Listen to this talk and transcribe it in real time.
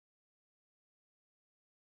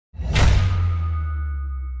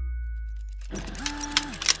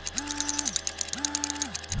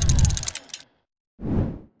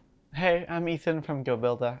I'm Ethan from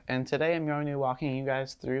GoBuilda, and today I'm going to be walking you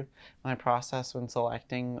guys through my process when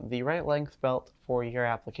selecting the right length belt for your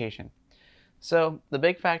application. So the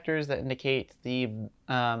big factors that indicate the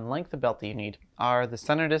length of belt that you need are the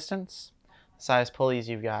center distance, the size pulleys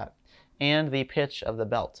you've got, and the pitch of the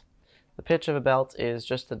belt. The pitch of a belt is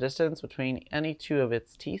just the distance between any two of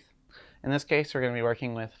its teeth. In this case, we're going to be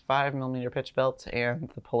working with 5mm pitch belt and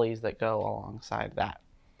the pulleys that go alongside that.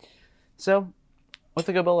 So with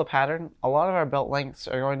the GoBuilda pattern, a lot of our belt lengths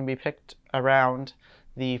are going to be picked around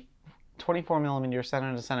the 24mm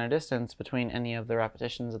center to center distance between any of the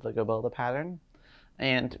repetitions of the GoBuilda pattern,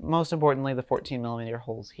 and most importantly, the 14mm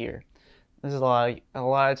holes here. This is a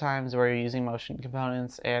lot of times where you're using motion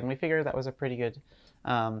components, and we figured that was a pretty good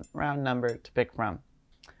round number to pick from.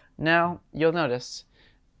 Now, you'll notice,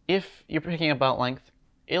 if you're picking a belt length,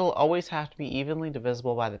 it'll always have to be evenly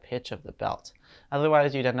divisible by the pitch of the belt.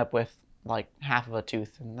 Otherwise, you'd end up with like half of a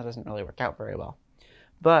tooth, and that doesn't really work out very well.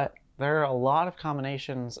 But there are a lot of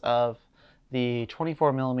combinations of the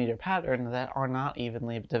 24mm pattern that are not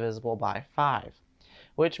evenly divisible by 5,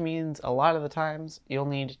 which means a lot of the times you'll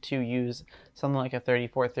need to use something like a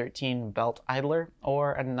 3413 belt idler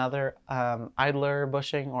or another idler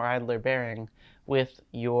bushing or idler bearing with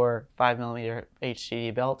your 5mm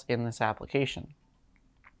HDD belt in this application.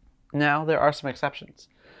 Now, there are some exceptions.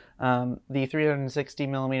 The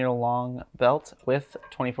 360mm long belt with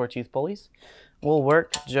 24 tooth pulleys will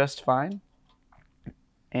work just fine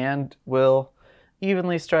and will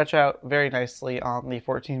evenly stretch out very nicely on the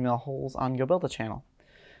 14mm holes on GoBuilda channel.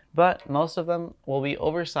 But most of them will be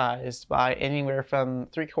oversized by anywhere from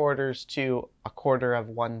 3/4 to 1/4 of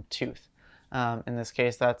one tooth. In this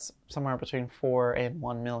case, that's somewhere between 4 and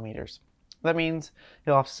 1mm. That means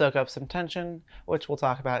you'll have to soak up some tension, which we'll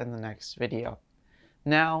talk about in the next video.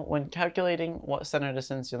 Now, when calculating what center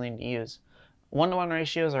distance you'll need to use, 1-to-1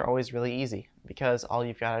 ratios are always really easy because all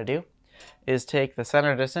you've got to do is take the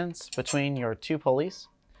center distance between your two pulleys,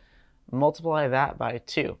 multiply that by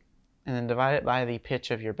 2, and then divide it by the pitch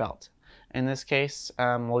of your belt. In this case,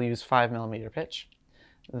 we'll use 5mm pitch.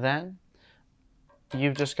 Then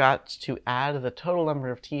you've just got to add the total number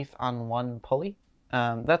of teeth on one pulley.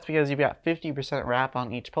 That's because you've got 50% wrap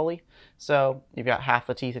on each pulley, so you've got half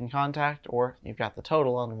the teeth in contact, or you've got the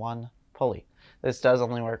total on one pulley. This does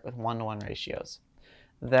only work with 1-to-1 ratios.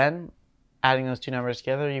 Then, adding those two numbers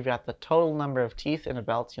together, you've got the total number of teeth in a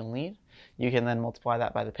belt you'll need. You can then multiply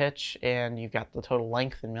that by the pitch, and you've got the total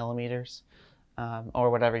length in millimeters, or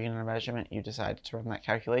whatever unit of measurement you decide to run that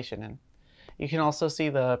calculation in. You can also see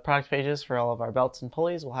the product pages for all of our belts and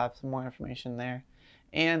pulleys. We'll have some more information there.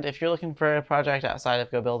 And if you're looking for a project outside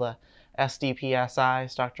of GoBuilda, SDPSI,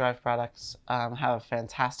 Stock Drive Products, have a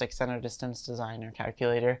fantastic center distance designer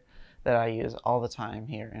calculator that I use all the time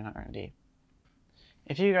here in R&D.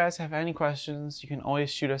 If you guys have any questions, you can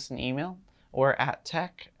always shoot us an email or at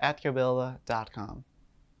tech@gobuilda.com.